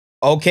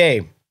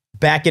Okay,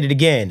 back at it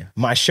again.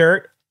 My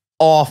shirt,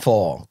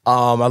 awful.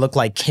 I look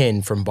like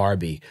Ken from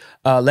Barbie.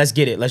 Let's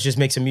get it. Let's just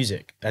make some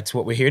music. That's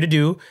what we're here to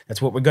do. That's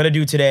what we're gonna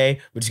do today.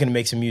 We're just gonna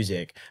make some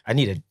music. I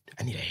need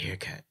a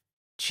haircut.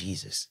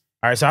 Jesus.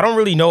 All right, so I don't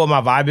really know what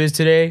my vibe is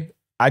today.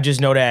 I just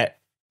know that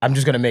I'm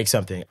just gonna make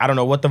something. I don't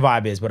know what the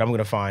vibe is, but I'm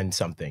gonna find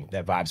something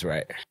that vibes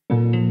right.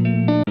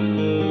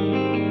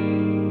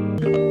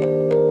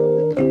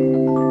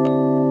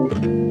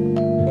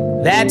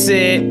 That's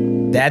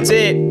it. That's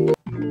it.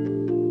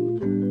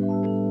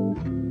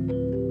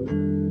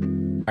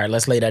 All right,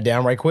 let's lay that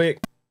down right quick.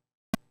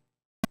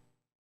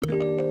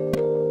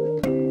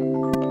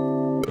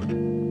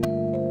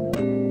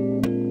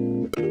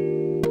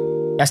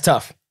 That's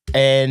tough.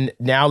 And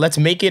now let's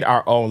make it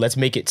our own. Let's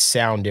make it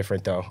sound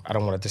different though. I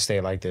don't want it to stay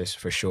like this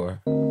for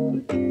sure.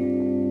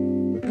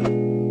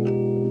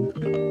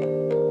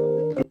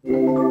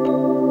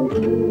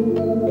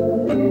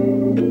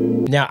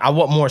 Now, I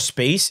want more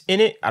space in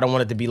it. I don't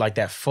want it to be like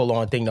that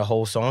full-on thing the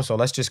whole song. So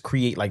let's just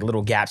create like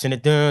little gaps in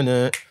it. Dun,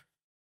 dun,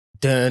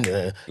 dun,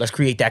 dun. Let's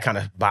create that kind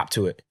of bop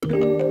to it.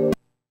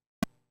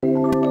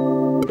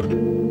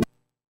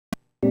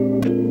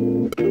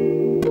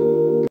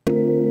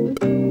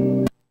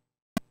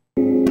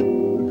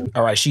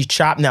 All right, she's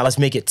chopped. Now let's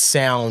make it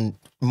sound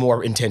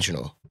more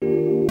intentional.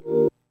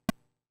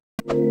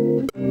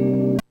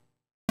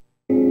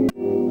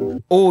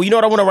 Oh, you know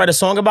what I want to write a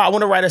song about? I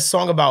want to write a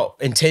song about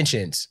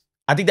intentions.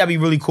 I think that'd be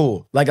really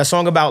cool. Like a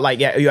song about like,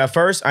 yeah, at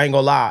first, I ain't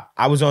gonna lie,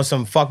 I was on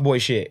some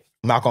fuckboy shit.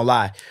 I'm not gonna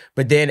lie.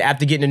 But then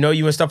after getting to know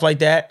you and stuff like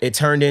that, it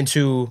turned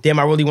into, damn,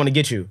 I really want to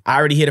get you. I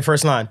already hear the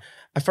first line.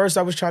 At first,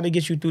 I was trying to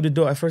get you through the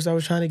door. At first, I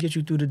was trying to get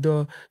you through the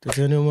door. The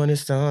turning when it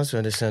starts,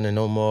 when it's turning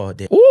no more.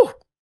 Ooh.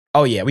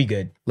 Oh yeah, we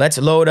good. Let's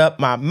load up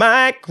my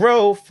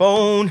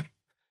microphone.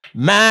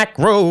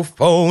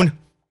 Microphone.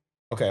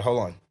 Okay, hold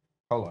on.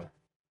 Hold on.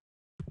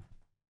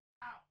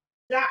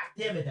 God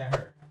damn it, that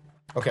hurt.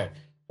 Okay,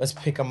 let's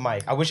pick a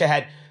mic. I wish I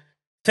had,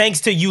 thanks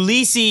to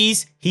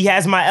Ulysses, he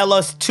has my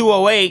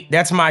LS208.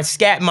 That's my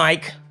scat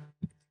mic.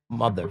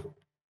 Mother.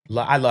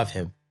 I love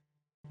him.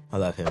 I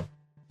love him.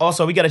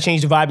 Also, we gotta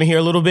change the vibe in here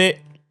a little bit.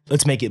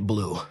 Let's make it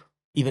blue.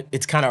 Even,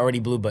 it's kind of already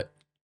blue, but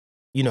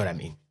you know what I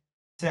mean.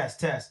 Test,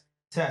 test,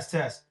 test,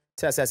 test.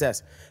 Test, test,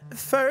 test.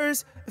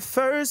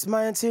 First,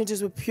 my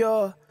intentions were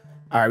pure.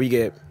 All right, we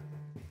good.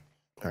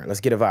 All right,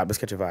 let's get a vibe. Let's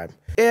catch a vibe.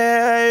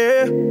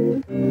 Yeah.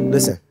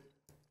 Listen.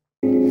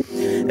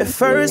 At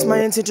first,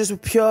 my intentions were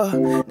pure.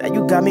 Now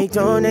you got me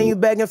thrown and you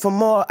begging for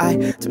more. I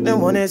didn't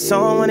want that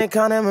song when it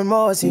kind of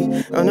remorse. I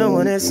don't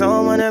want that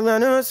song when I'm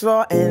running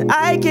raw. And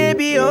I can't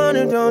be on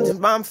the don't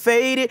if I'm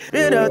faded.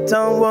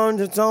 Don't want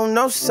to don't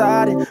no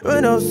side.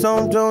 No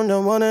song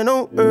don't want to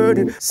no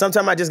burden.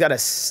 Sometimes I just gotta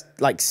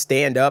like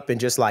stand up and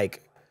just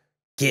like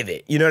give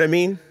it. You know what I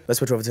mean? Let's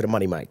switch over to the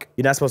money mic.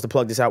 You're not supposed to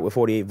plug this out with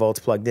 48 volts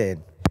plugged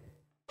in.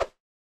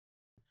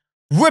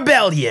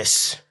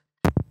 Rebellious.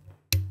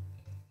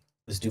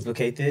 Let's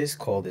duplicate this,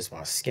 call this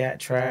my scat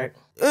track.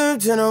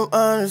 Look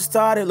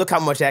how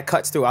much that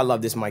cuts through. I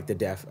love this mic to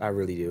death, I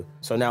really do.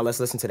 So now let's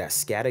listen to that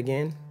scat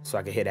again, so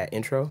I can hear that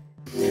intro.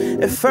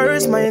 At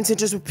first, my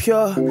intentions were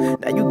pure.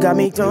 Now you got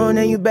me thrown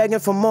and you begging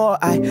for more.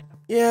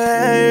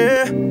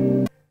 Yeah.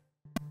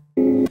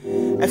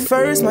 At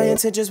first, my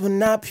intentions were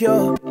not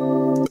pure.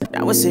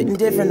 Now it's hitting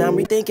different, I'm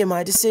rethinking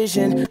my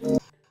decision.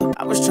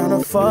 I was trying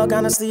to fuck,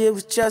 honestly it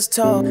was just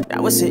talk.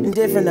 Now it's hitting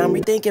different, I'm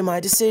rethinking my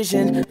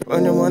decision.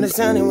 Wondering what it's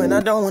sounding when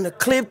I don't want to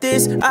clip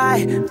this.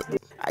 I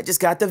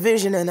just got the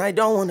vision and I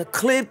don't want to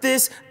clip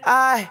this.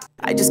 I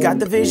just got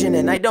the vision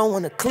and I don't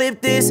want to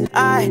clip this.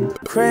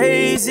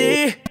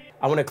 Crazy.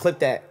 I want to clip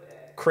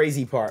that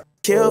crazy part.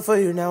 Kill for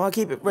you, now I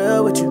keep it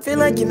real with you. Feel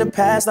like in the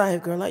past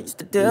life, girl, I used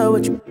to deal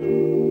with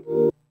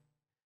you.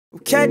 I'm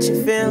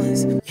catching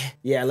feelings.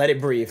 Yeah, let it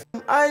breathe.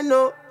 I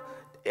know.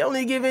 They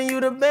only giving you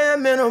the bare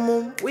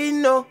minimum, we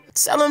know.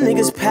 Tell them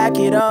niggas pack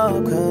it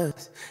up,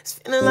 cause it's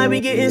feeling like we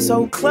getting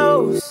so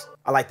close.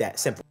 I like that,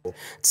 simple.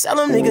 Tell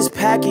them niggas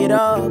pack it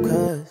up,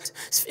 cause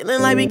it's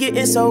feeling like we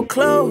getting so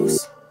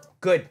close.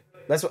 Good,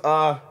 let's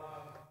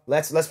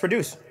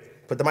produce.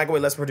 Put the mic away,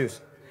 let's produce.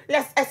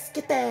 Let's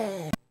get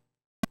that.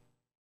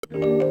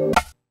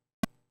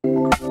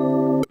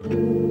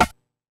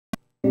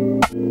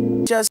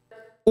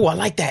 Oh, I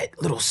like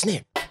that little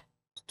snip.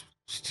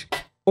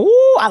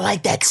 Ooh, I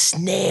like that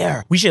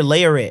snare. We should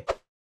layer it.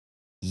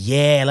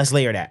 Yeah, let's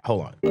layer that.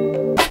 Hold on.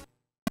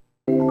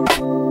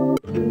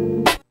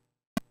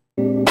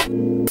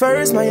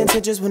 First, my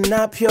intentions were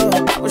not pure.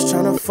 I was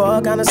trying to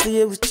fuck,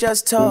 honestly, it was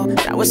just talk.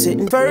 That was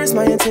hitting. First,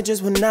 my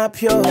intentions were not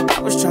pure.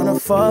 I was trying to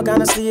fuck,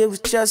 honestly, it was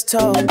just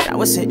talk. That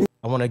was hitting.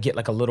 I want to get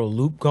like a little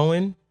loop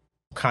going,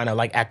 kind of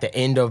like at the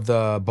end of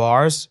the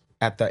bars,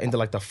 at the end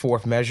of like the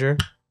fourth measure,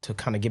 to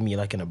kind of give me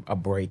like a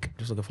break.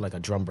 Just looking for like a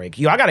drum break.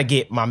 Yo, I gotta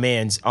get my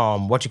man's,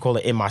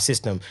 in my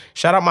system.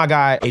 Shout out my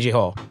guy, AJ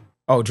Hall.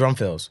 Oh, drum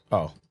fills.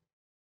 Oh,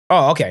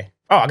 okay.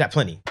 Oh, I got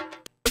plenty.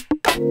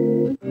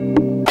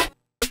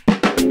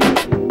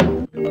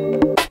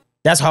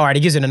 That's hard. It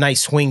gives it a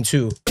nice swing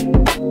too.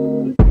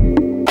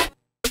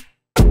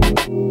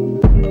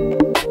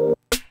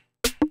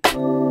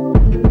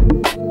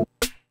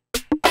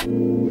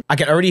 I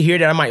can already hear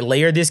that I might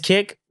layer this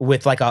kick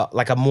with like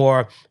a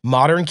more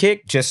modern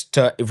kick just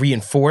to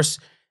reinforce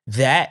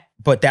that.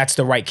 But that's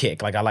the right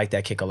kick. Like I like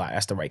that kick a lot.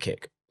 That's the right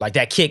kick. Like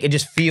that kick, it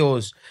just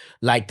feels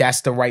like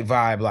that's the right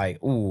vibe.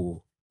 Like,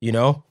 ooh, you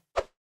know?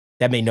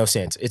 That made no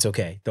sense. It's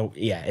okay. Don't,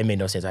 yeah, it made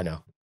no sense. I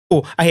know.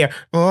 Oh, I hear.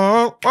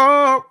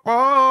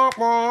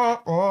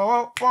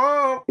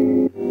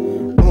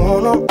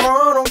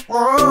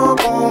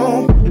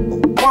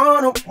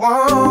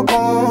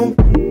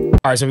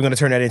 All right, so we're gonna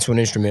turn that into an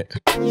instrument.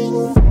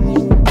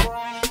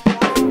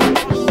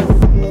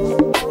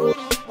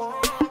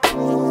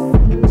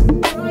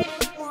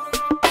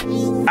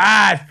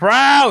 Ah,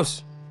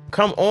 Frouse!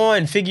 Come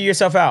on, figure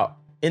yourself out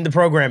in the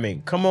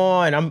programming. Come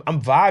on, I'm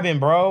vibing,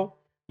 bro.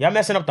 Y'all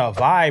messing up the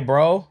vibe,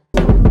 bro.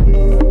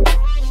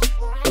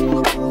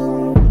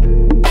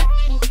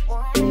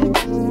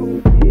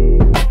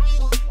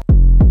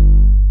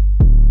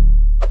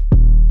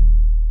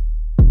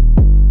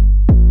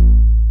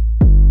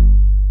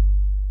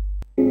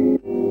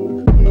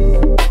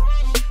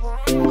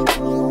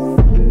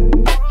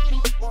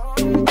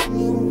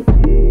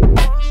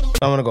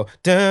 I'm gonna go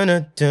dun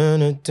dun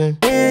dun dun.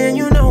 And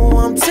you know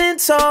I'm 10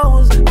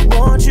 toes. I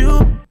want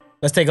you.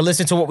 Let's take a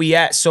listen to what we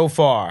at so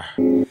far.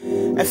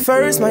 At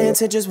first, my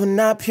intentions were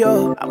not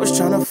pure. I was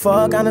trying to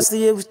fuck,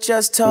 honestly, it was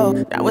just talk.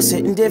 Now it's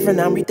hitting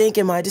different, I'm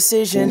rethinking my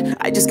decision.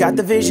 I just got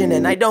the vision,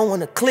 and I don't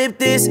wanna clip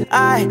this.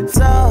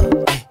 Tell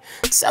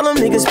them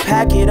niggas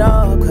pack it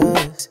up,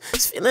 cause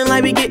it's feeling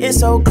like we getting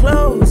so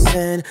close.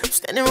 And I'm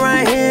standing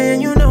right here,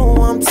 and you know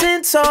I'm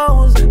 10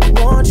 toes. I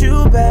want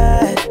you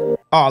back.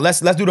 Oh, let's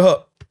do the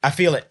hook. I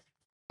feel it.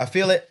 I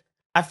feel it.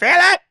 I feel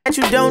it. That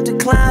you don't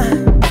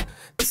decline.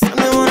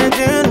 Something wanna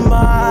do to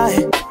my.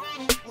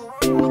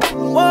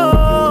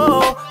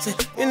 Whoa, say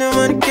you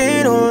never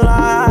get on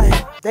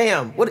lie.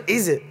 Damn, what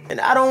is it?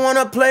 And I don't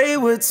wanna play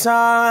with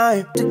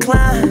time.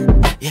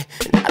 Decline. Yeah,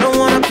 and I don't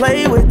wanna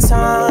play with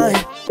time.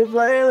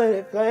 Play with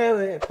it, play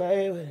with it,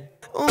 play with it.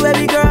 Oh,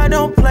 baby girl,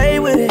 don't play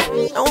with it.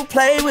 Don't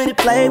play with it,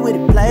 play with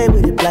it, play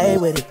with it, play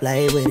with it,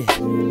 play with it.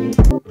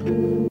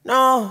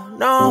 No,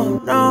 no,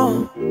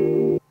 no.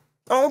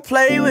 Don't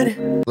play with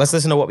it. Let's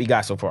listen to what we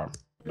got so far.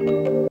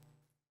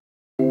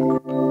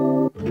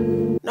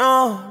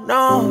 No,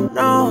 no,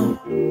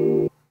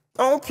 no.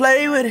 Don't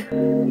play with it.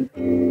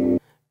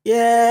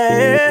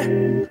 Yeah.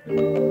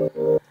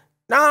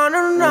 No,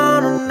 no, no,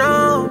 no,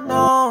 no,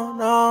 no,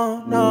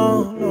 no,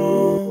 no,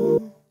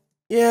 no.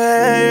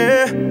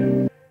 Yeah.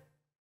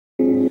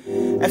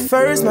 At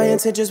first, my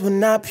intentions were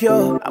not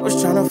pure. I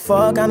was trying to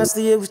fuck,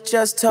 honestly, it was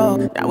just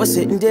talk. Now it's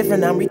hitting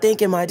different, I'm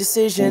rethinking my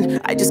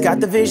decision. I just got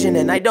the vision,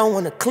 and I don't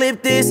wanna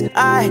clip this.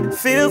 I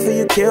feel for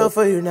you, kill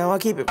for you, now I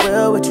keep it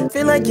real with you.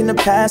 Feel like in the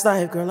past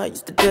life, girl, I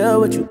used to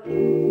deal with you.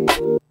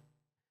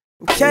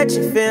 I'm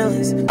catching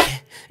feelings, and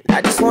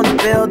I just wanna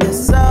build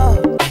this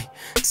up.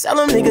 Tell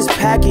them niggas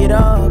pack it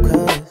up,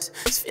 cause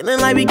it's feeling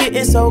like we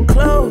getting so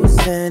close.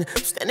 And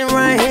I'm standing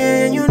right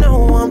here, and you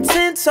know I'm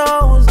 10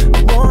 toes.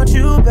 I want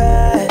you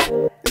back,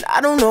 and I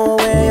don't know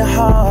where your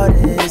heart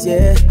is,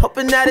 yeah.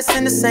 Hoping that it's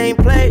in the same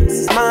place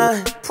as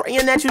mine.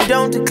 Praying that you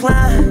don't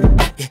decline,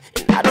 yeah.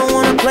 And I don't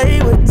wanna play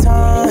with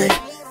time.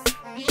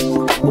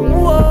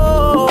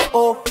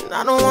 Whoa, and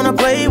I don't wanna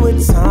play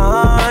with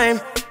time.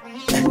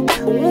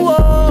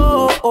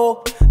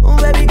 Whoa,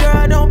 baby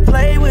girl, don't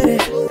play with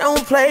it.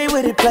 Don't play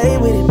with it, play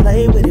with it,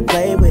 play with it,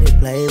 play with it,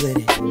 play with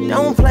it.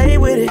 Don't play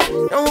with it,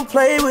 don't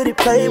play with it,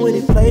 play with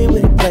it, play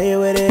with it, play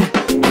with it.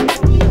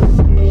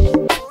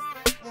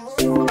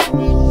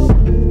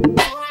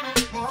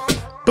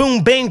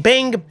 Boom, bang,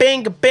 bang,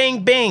 bang,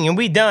 bang, bang, and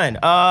we done.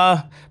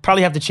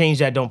 Probably have to change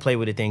that "don't play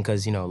with it" thing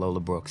because, you know, Lola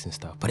Brooks and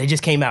stuff. But it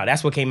just came out.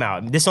 That's what came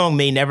out. This song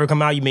may never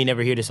come out. You may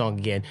never hear this song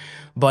again.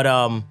 But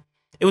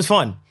it was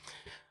fun.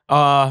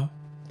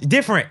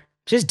 Different.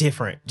 Just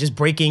different. Just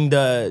breaking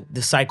the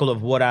cycle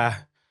of what I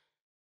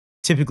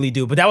typically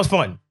do. But that was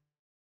fun.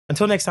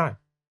 Until next time.